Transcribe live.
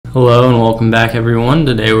Hello and welcome back everyone.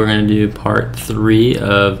 Today we're going to do part 3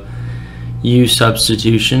 of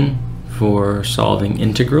U-Substitution for solving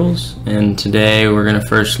integrals, and today we're going to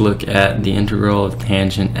first look at the integral of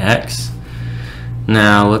tangent x.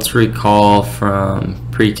 Now let's recall from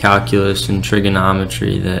pre-calculus and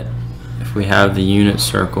trigonometry that if we have the unit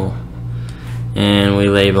circle and we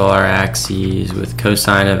label our axes with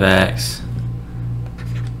cosine of x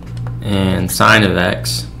and sine of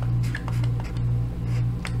x,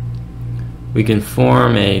 we can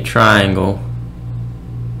form a triangle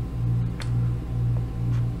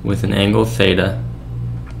with an angle theta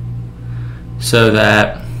so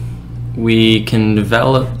that we can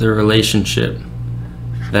develop the relationship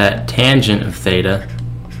that tangent of theta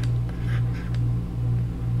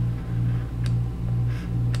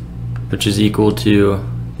which is equal to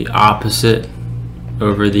the opposite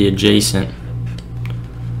over the adjacent.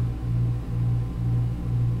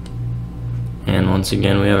 And once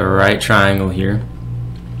again we have a right triangle here.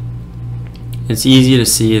 It's easy to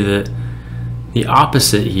see that the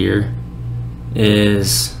opposite here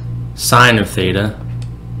is sine of theta,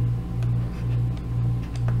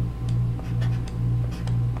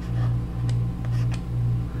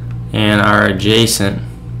 and our adjacent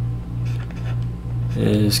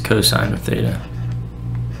is cosine of theta.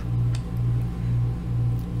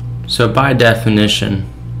 So by definition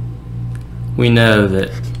we know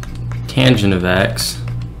that tangent of x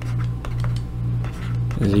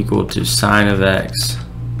is equal to sine of x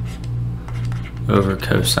over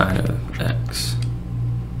cosine of x.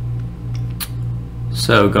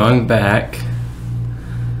 So going back,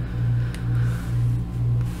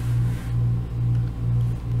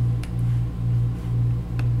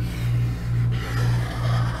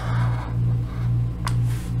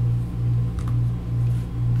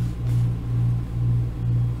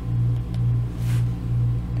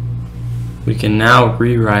 we can now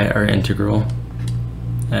rewrite our integral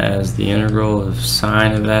as the integral of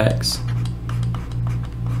sine of x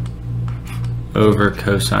over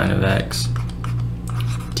cosine of x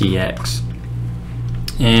dx.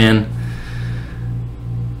 And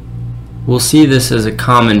we'll see this as a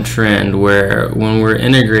common trend where when we're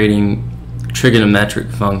integrating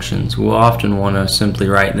trigonometric functions, we'll often want to simply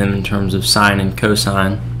write them in terms of sine and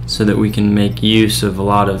cosine so that we can make use of a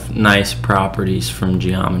lot of nice properties from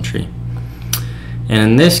geometry.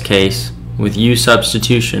 And in this case, with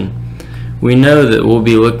U-substitution, we know that we'll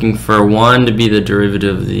be looking for one to be the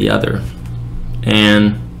derivative of the other.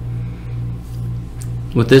 And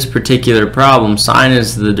with this particular problem, sine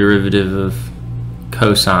is the derivative of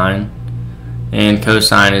cosine, and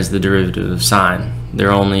cosine is the derivative of sine.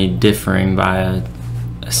 They're only differing by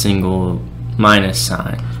a single minus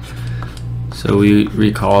sign. So we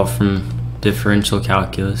recall from differential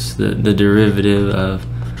calculus that the derivative of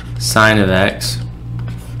sine of x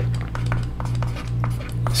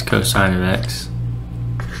is cosine of x,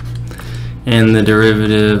 and the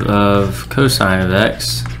derivative of cosine of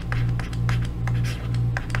x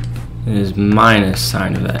is minus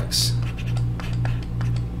sine of x.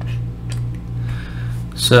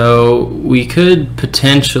 So we could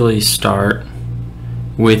potentially start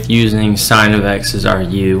with using sine of x as our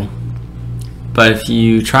u, but if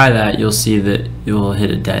you try that you'll see that you'll hit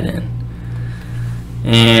a dead end,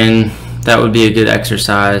 and that would be a good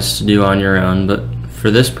exercise to do on your own. But for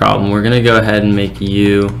this problem we're going to go ahead and make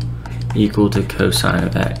u equal to cosine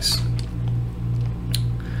of x.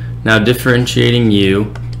 Now differentiating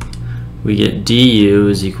u, we get du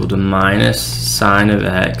is equal to minus sine of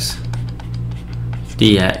x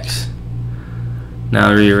dx.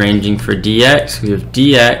 Now rearranging for dx, we have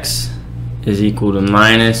dx is equal to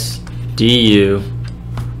minus du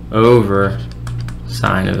over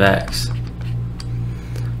sine of x.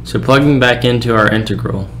 So plugging back into our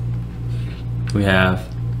integral, we have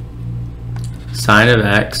sine of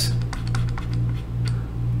x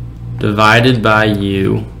divided by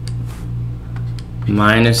u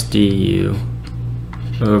minus du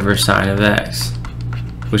over sine of x,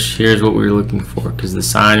 which here's what we were looking for because the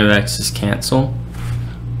sine of x is cancel,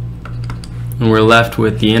 and we're left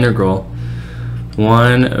with the integral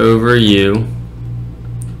 1 over u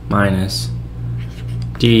minus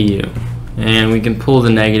du, and we can pull the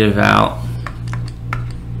negative out.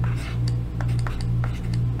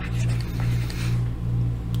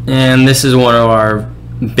 And this is one of our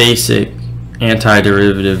basic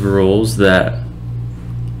antiderivative rules, that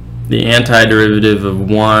the antiderivative of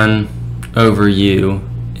 1 over u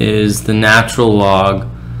is the natural log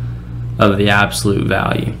of the absolute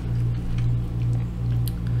value.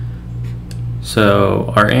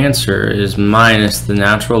 So our answer is minus the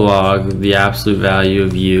natural log of the absolute value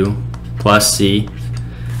of u plus c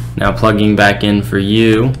Now plugging back in for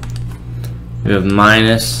u, we have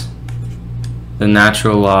minus the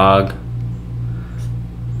natural log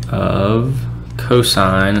of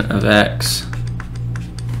cosine of x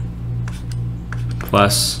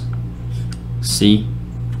plus c,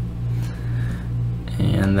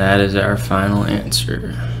 and that is our final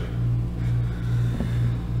answer.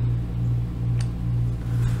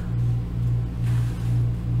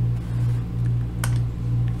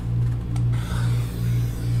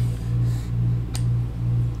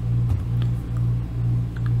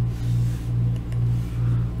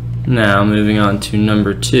 Now moving on to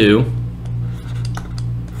number 2,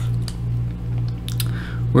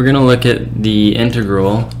 we're going to look at the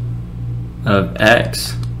integral of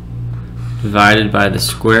x divided by the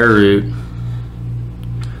square root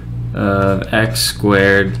of x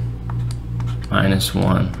squared minus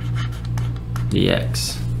 1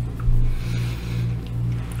 dx.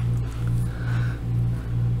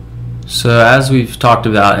 So as we've talked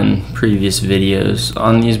about in previous videos,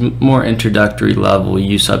 on these more introductory level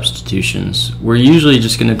U-substitutions, we're usually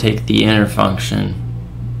just going to take the inner function,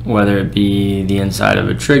 whether it be the inside of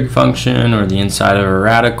a trig function or the inside of a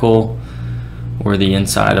radical or the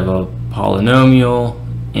inside of a polynomial,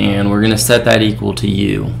 and we're going to set that equal to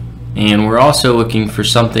u. And we're also looking for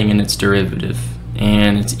something in its derivative,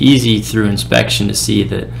 and it's easy through inspection to see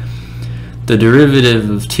that the derivative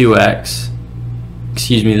of the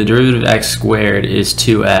derivative of x squared is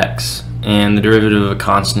 2x, and the derivative of a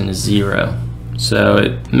constant is 0. So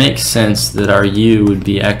it makes sense that our u would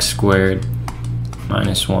be x squared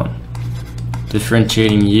minus 1.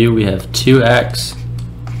 Differentiating u, we have 2x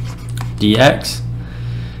dx,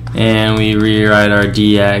 and we rewrite our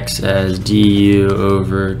dx as du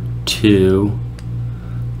over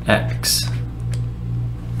 2x.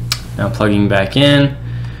 Now plugging back in,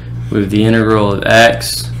 we have the integral of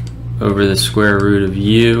x over the square root of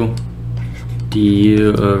u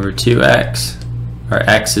du over 2x. Our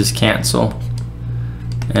x's cancel,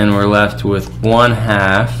 and we're left with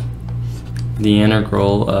 1/2 the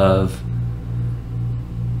integral of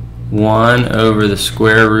 1 over the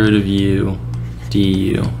square root of u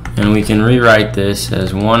du. And we can rewrite this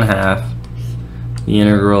as 1/2 the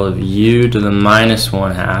integral of u to the minus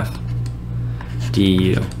 1/2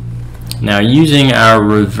 du. Now using our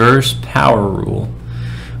reverse power rule,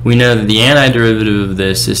 we know that the antiderivative of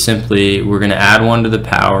this is simply we're going to add 1 to the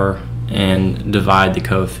power and divide the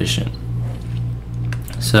coefficient.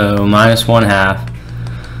 So minus 1/2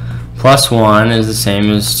 plus 1 is the same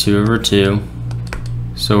as 2 over 2,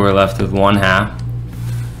 so we're left with 1/2.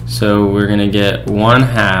 So we're going to get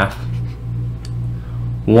 1/2.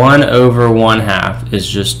 1 over 1/2 is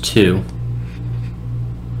just 2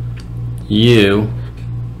 u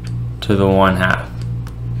to the 1/2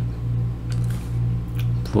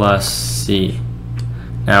 plus c.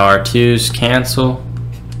 Now our 2's cancel,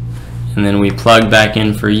 and then we plug back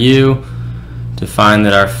in for u to find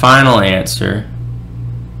that our final answer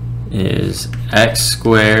is x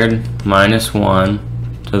squared minus 1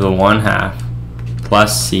 to the 1/2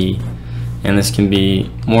 plus c, and this can be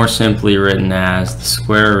more simply written as the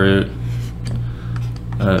square root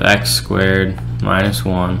of x squared minus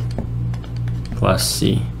 1 plus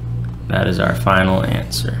c. That is our final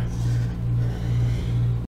answer.